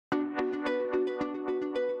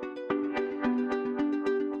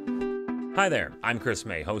Hi there, I'm Chris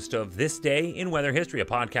May, host of This Day in Weather History, a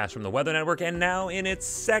podcast from the Weather Network, and now in its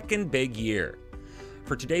second big year.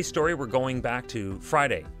 For today's story, we're going back to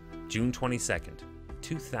Friday, June 22nd,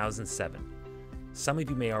 2007. Some of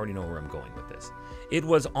you may already know where I'm going with this. It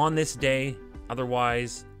was on this day,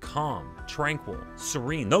 otherwise calm, tranquil,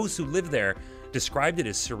 serene. Those who lived there described it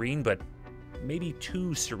as serene, but maybe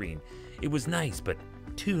too serene. It was nice, but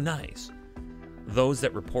too nice. Those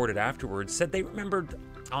that reported afterwards said they remembered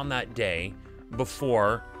on that day,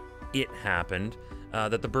 before it happened,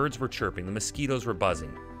 that the birds were chirping, the mosquitoes were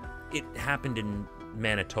buzzing. It happened in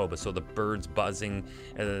Manitoba, so the birds buzzing,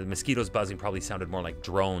 the mosquitoes buzzing probably sounded more like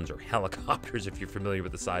drones or helicopters if you're familiar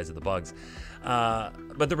with the size of the bugs.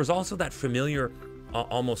 But there was also that familiar,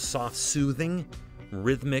 almost soft, soothing,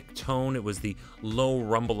 rhythmic tone. It was the low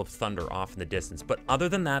rumble of thunder off in the distance. But other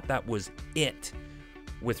than that, that was it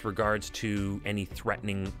with regards to any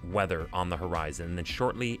threatening weather on the horizon. And then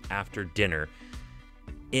shortly after dinner,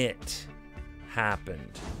 it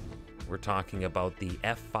happened. We're talking about the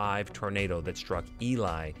F5 tornado that struck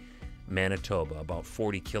Elie, Manitoba, about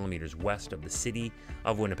 40 kilometers west of the city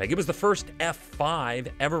of Winnipeg. It was the first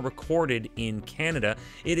F5 ever recorded in Canada.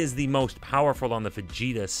 It is the most powerful on the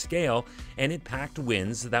Vegeta scale, and it packed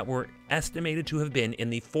winds that were estimated to have been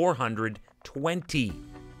in the 420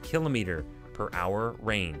 kilometer per hour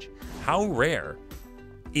range. How rare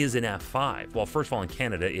is an F5? Well, first of all, in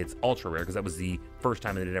Canada, it's ultra rare because that was the first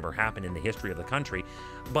time that it ever happened in the history of the country.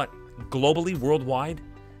 But globally, worldwide,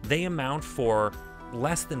 they amount for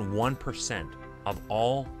less than 1% of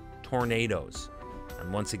all tornadoes.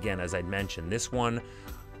 And once again, as I mentioned, this one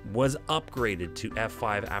was upgraded to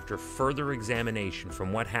F5 after further examination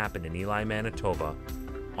from what happened in Elie, Manitoba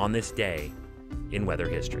on this day in weather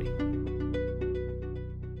history.